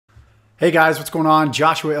Hey guys, what's going on?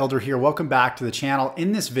 Joshua Elder here. Welcome back to the channel.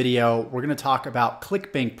 In this video, we're going to talk about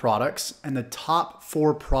CLICKBANK products and the top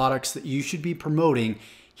 4 products that you should be promoting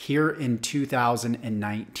here in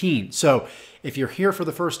 2019. So if you're here for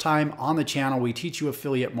the first time on the channel, we teach you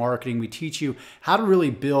affiliate marketing. We teach you how to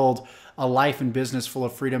really build a life and business full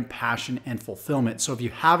of freedom, passion, and fulfillment. So if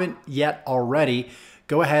you haven't yet already,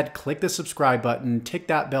 go ahead, click the subscribe button, tick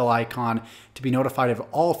that bell icon to be notified of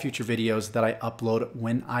all future videos that I upload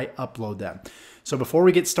when I upload them. So before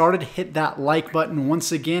we get started, hit that like button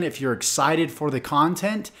once again if you're excited for the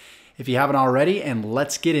content, if you haven't already, and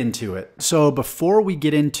let's get into it. So before we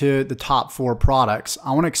get into the top 4 products,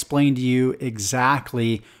 I want to explain to you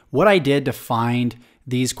exactly what I did to find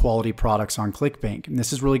these quality products on CLICKBANK. And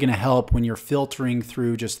this is really going to help when you're filtering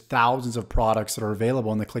through just thousands of products that are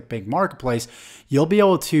available in the CLICKBANK marketplace. You'll be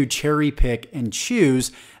able to cherry pick and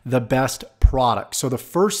choose the best product. So the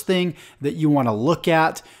first thing that you want to look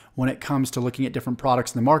at when it comes to looking at different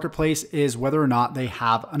products in the marketplace is whether or not they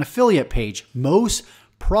have an affiliate page. Most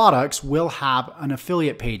products will have an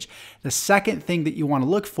affiliate page. The second thing that you want to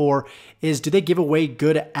look for is, do they give away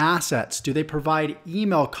good assets? Do they provide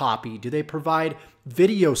email copy? Do they provide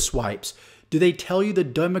video swipes? Do they tell you the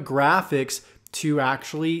demographics to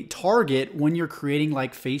actually target when you're creating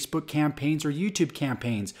like Facebook campaigns or YouTube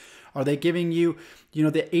campaigns? Are they giving you,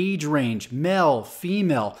 the age range, male,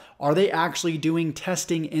 female? Are they actually doing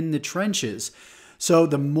testing in the trenches? So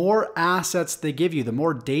the more assets they give you, the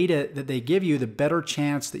more data that they give you, the better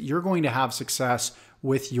chance that you're going to have success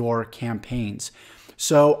with your campaigns.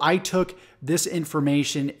 So I took this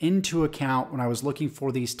information into account when I was looking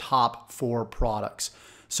for these top 4 products.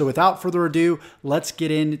 So without further ado, let's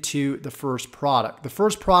get into the first product. The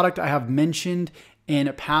first product I have mentioned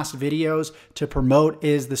in past videos to promote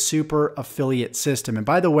is the Super Affiliate System. And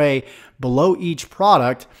by the way, below each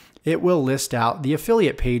product, it will list out the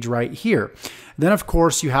affiliate page right here. Then of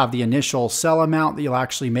course you have the initial sell amount that you'll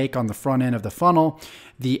actually make on the front end of the funnel,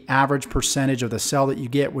 the average percentage of the sell that you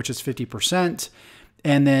get, which is 50%.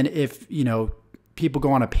 And then if, people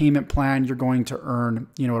go on a payment plan, you're going to earn,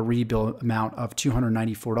 a rebill amount of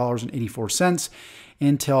 $294.84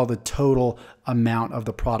 until the total amount of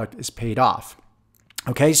the product is paid off.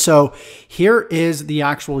 Okay, so here is the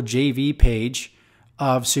actual JV page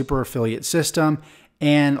of Super Affiliate System.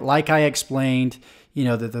 And like I explained,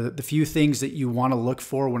 the few things that you want to look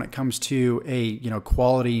for when it comes to a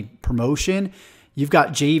quality promotion, you've got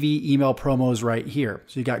JV email promos right here.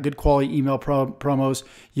 So you've got good quality email promos.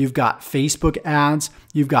 You've got Facebook ads.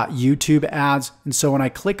 You've got YouTube ads. And so when I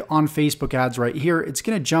click on Facebook ads right here, it's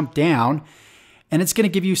going to jump down and it's going to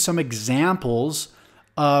give you some examples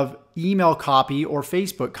of email copy or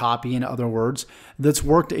Facebook copy, in other words, that's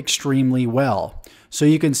worked extremely well. So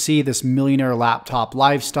you can see this millionaire laptop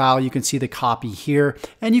lifestyle. You can see the copy here,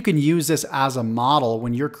 and you can use this as a model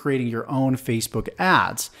when you're creating your own Facebook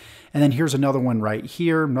ads. And then here's another one right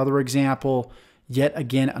here, another example, yet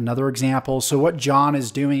again, another example. So what John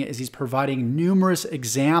is doing is he's providing numerous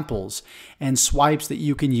examples and swipes that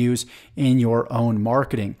you can use in your own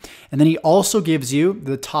marketing. And then he also gives you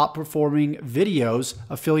the top performing videos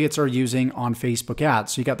affiliates are using on Facebook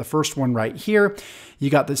ads. So you got the first one right here. You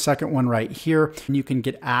got the second one right here, and you can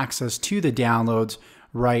get access to the downloads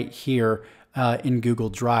right here in Google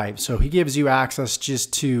Drive. So he gives you access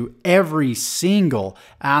just to every single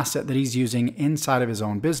asset that he's using inside of his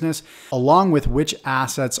own business, along with which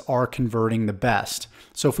assets are converting the best.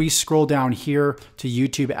 So if we scroll down here to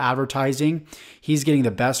YouTube advertising, he's getting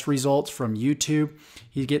the best results from YouTube.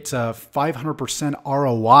 He gets a 500%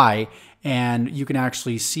 ROI, and you can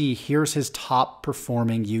actually see here's his top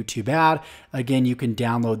performing YouTube ad. Again, you can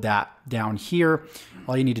download that down here.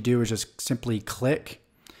 All you need to do is just simply click,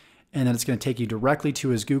 and then it's going to take you directly to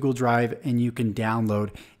his Google Drive, and you can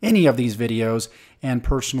download any of these videos and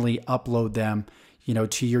personally upload them,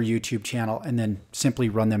 to your YouTube channel, and then simply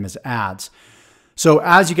run them as ads. So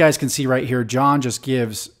as you guys can see right here, John just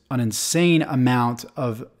gives an insane amount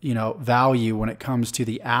of, value when it comes to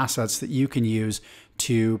the assets that you can use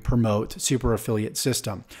to promote Super Affiliate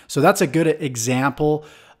System. So that's a good example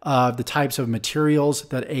of the types of materials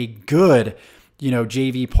that a good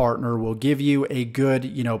JV partner will give you, a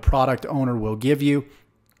good, product owner will give you.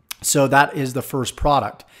 So that is the first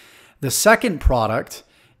product. The second product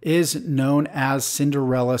is known as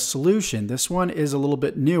Cinderella Solution. This one is a little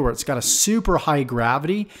bit newer. It's got a super high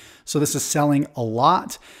gravity. So this is selling a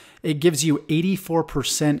lot. It gives you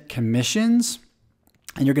 84% commissions,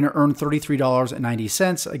 and you're going to earn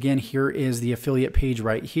 $33.90. Again, here is the affiliate page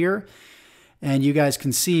right here. And you guys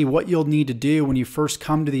can see what you'll need to do when you first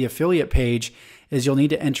come to the affiliate page is you'll need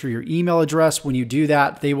to enter your email address. When you do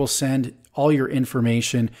that, they will send all your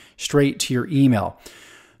information straight to your email.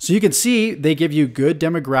 So you can see they give you good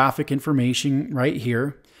demographic information right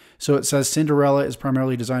here. So it says Cinderella is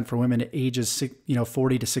primarily designed for women ages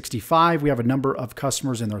 40 to 65. We have a number of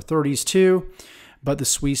customers in their 30s too, but the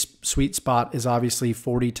sweet spot is obviously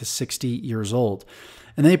 40 to 60 years old.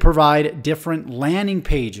 And they provide different landing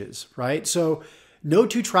pages, right? So no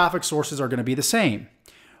two traffic sources are going to be the same.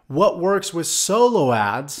 What works with solo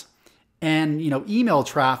ads and email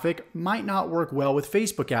traffic might not work well with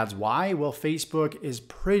Facebook ads. Why? Well, Facebook is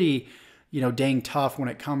pretty dang tough when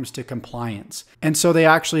it comes to compliance. And so they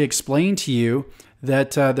actually explain to you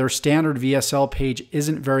that their standard VSL page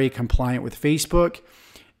isn't very compliant with Facebook,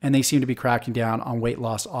 and they seem to be cracking down on weight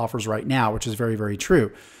loss offers right now, which is very, very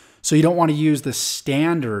true. So you don't want to use the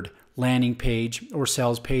standard landing page or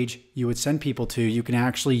sales page you would send people to. You can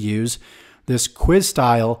actually use this quiz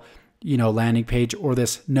style landing page or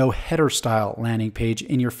this no header style landing page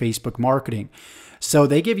in your Facebook marketing. So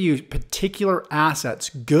they give you particular assets.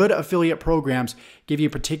 Good affiliate programs give you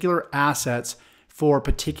particular assets for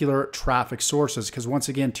particular traffic sources, because once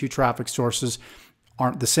again, two traffic sources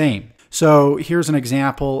aren't the same. So here's an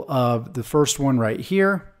example of the first one right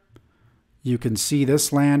here. You can see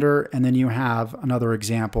this lander, and then you have another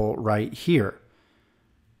example right here.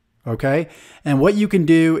 Okay, and what you can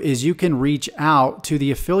do is you can reach out to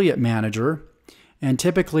the affiliate manager, and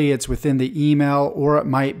typically it's within the email, or it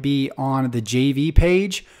might be on the JV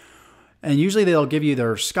page. And usually they'll give you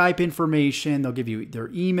their Skype information, they'll give you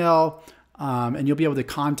their email, and you'll be able to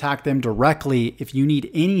contact them directly if you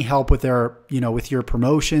need any help with their, with your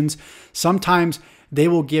promotions. Sometimes they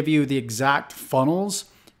will give you the exact funnels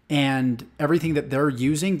and everything that they're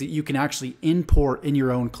using that you can actually import in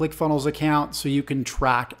your own ClickFunnels account, so you can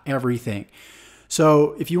track everything.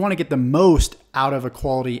 So if you want to get the most out of a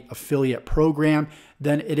quality affiliate program,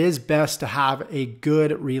 then it is best to have a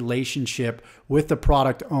good relationship with the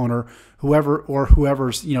product owner,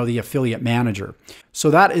 whoever's the affiliate manager.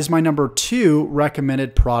 So that is my number 2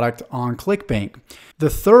 recommended product on ClickBank. The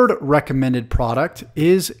third recommended product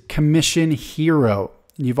is Commission Hero.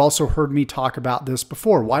 And you've also heard me talk about this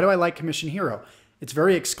before. Why do I like Commission Hero? It's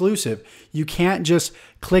very exclusive. You can't just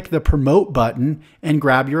click the promote button and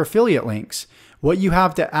grab your affiliate links. What you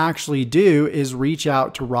have to actually do is reach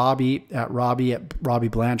out to Robbie at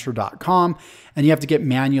robbieblanchard.com, and you have to get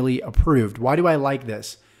manually approved. Why do I like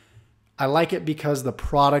this? I like it because the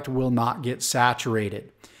product will not get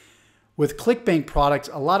saturated. With ClickBank products,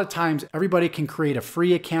 a lot of times everybody can create a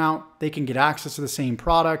free account. They can get access to the same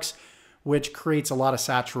products, which creates a lot of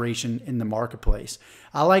saturation in the marketplace.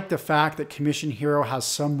 I like the fact that Commission Hero has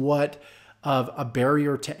somewhat of a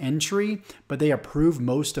barrier to entry, but they approve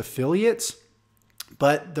most affiliates.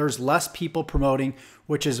 But there's less people promoting,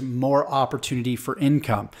 which is more opportunity for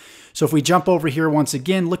income. So if we jump over here once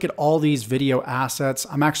again, look at all these video assets.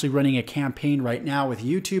 I'm actually running a campaign right now with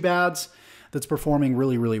YouTube ads that's performing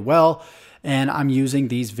really, really well. And I'm using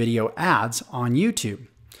these video ads on YouTube.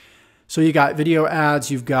 So you got video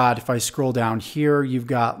ads, you've got, if I scroll down here, you've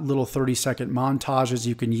got little 30-second montages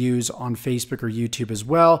you can use on Facebook or YouTube as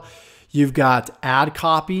well. You've got ad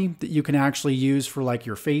copy that you can actually use for like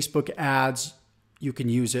your Facebook ads. You can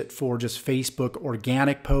use it for just Facebook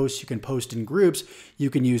organic posts. You can post in groups. You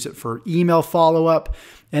can use it for email follow-up.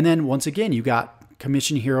 And then once again, you got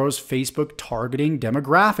Commission Hero's Facebook targeting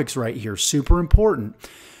demographics right here. Super important.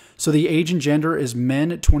 So the age and gender is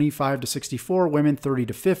men 25 to 64, women 30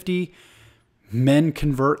 to 50. Men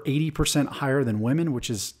convert 80% higher than women,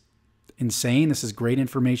 which is insane. This is great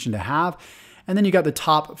information to have. And then you got the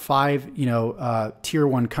top 5, tier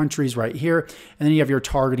 1 countries right here. And then you have your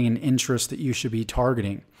targeting and interest that you should be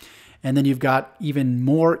targeting. And then you've got even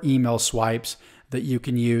more email swipes that you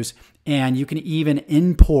can use. And you can even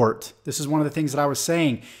import. This is one of the things that I was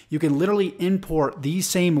saying. You can literally import these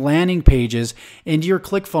same landing pages into your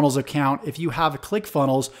ClickFunnels account if you have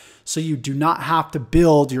ClickFunnels, so you do not have to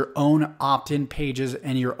build your own opt-in pages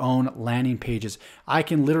and your own landing pages. I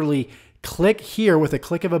can literally click here with a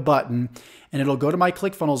click of a button, and it'll go to my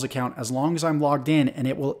ClickFunnels account as long as I'm logged in, and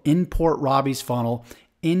it will import Robbie's funnel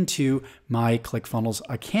into my ClickFunnels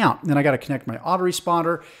account. And then I got to connect my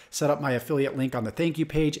autoresponder, set up my affiliate link on the thank you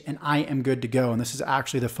page, and I am good to go. And this is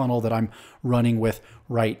actually the funnel that I'm running with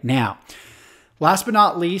right now. Last but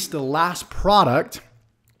not least, the last product,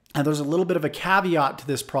 and there's a little bit of a caveat to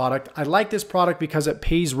this product. I like this product because it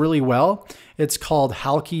pays really well. It's called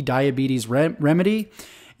Halki Diabetes Remedy,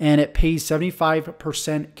 and it pays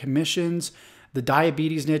 75% commissions. The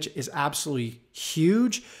diabetes niche is absolutely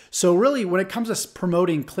huge. So really, when it comes to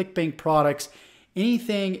promoting ClickBank products,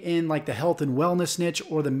 anything in like the health and wellness niche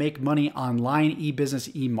or the make money online e-business,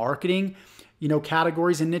 e-marketing,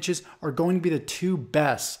 categories and niches are going to be the two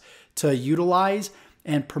best to utilize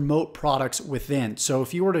and promote products within. So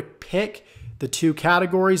if you were to pick the two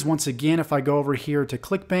categories, once again, if I go over here to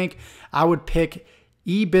ClickBank, I would pick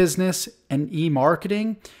e-business and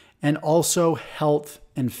e-marketing, and also health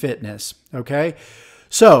and fitness, okay?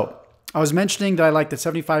 So I was mentioning that I like the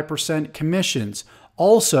 75% commissions.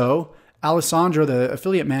 Also, Alessandra, the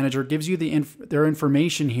affiliate manager, gives you their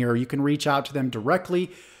information here. You can reach out to them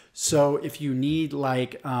directly. So if you need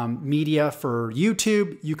like media for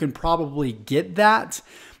YouTube, you can probably get that.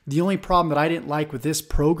 The only problem that I didn't like with this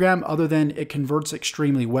program, other than it converts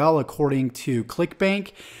extremely well according to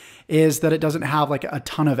ClickBank, is that it doesn't have like a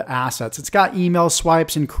ton of assets. It's got email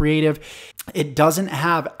swipes and creative. It doesn't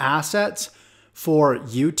have assets for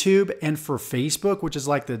YouTube and for Facebook, which is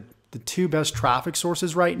like the two best traffic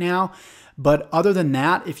sources right now. But other than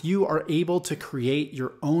that, if you are able to create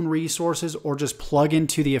your own resources or just plug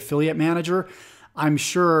into the affiliate manager, I'm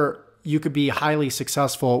sure you could be highly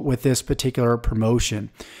successful with this particular promotion.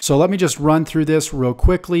 So let me just run through this real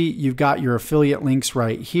quickly. You've got your affiliate links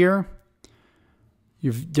right here.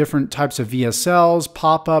 You've different types of VSLs,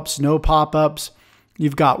 pop-ups, no pop-ups.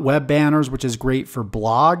 You've got web banners, which is great for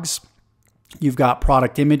blogs. You've got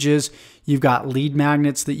product images. You've got lead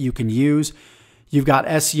magnets that you can use. You've got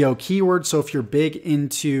SEO keywords. So if you're big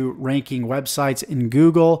into ranking websites in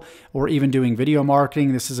Google or even doing video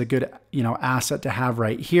marketing, this is a good, asset to have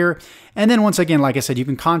right here. And then once again, like I said, you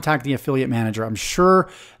can contact the affiliate manager. I'm sure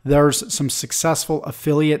there's some successful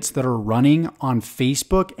affiliates that are running on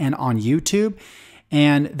Facebook and on YouTube,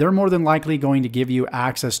 and they're more than likely going to give you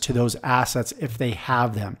access to those assets if they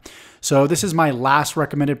have them. So this is my last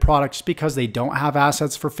recommended product just because they don't have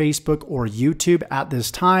assets for Facebook or YouTube at this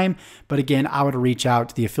time. But again, I would reach out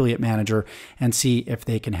to the affiliate manager and see if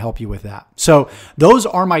they can help you with that. So those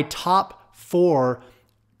are my top 4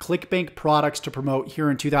 ClickBank products to promote here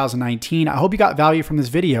in 2019. I hope you got value from this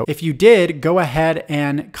video. If you did, go ahead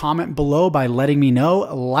and comment below by letting me know,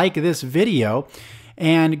 like this video,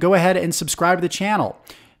 and go ahead and subscribe to the channel.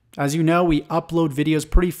 As you know, we upload videos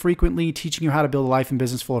pretty frequently teaching you how to build a life and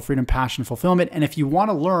business full of freedom, passion, and fulfillment. And if you want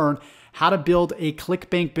to learn how to build a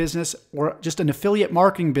ClickBank business or just an affiliate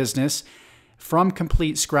marketing business from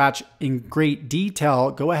complete scratch in great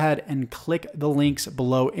detail, go ahead and click the links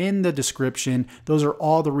below in the description. Those are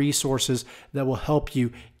all the resources that will help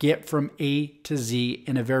you get from A to Z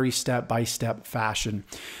in a very step-by-step fashion.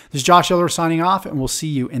 This is Josh Elder signing off, and we'll see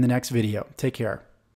you in the next video. Take care.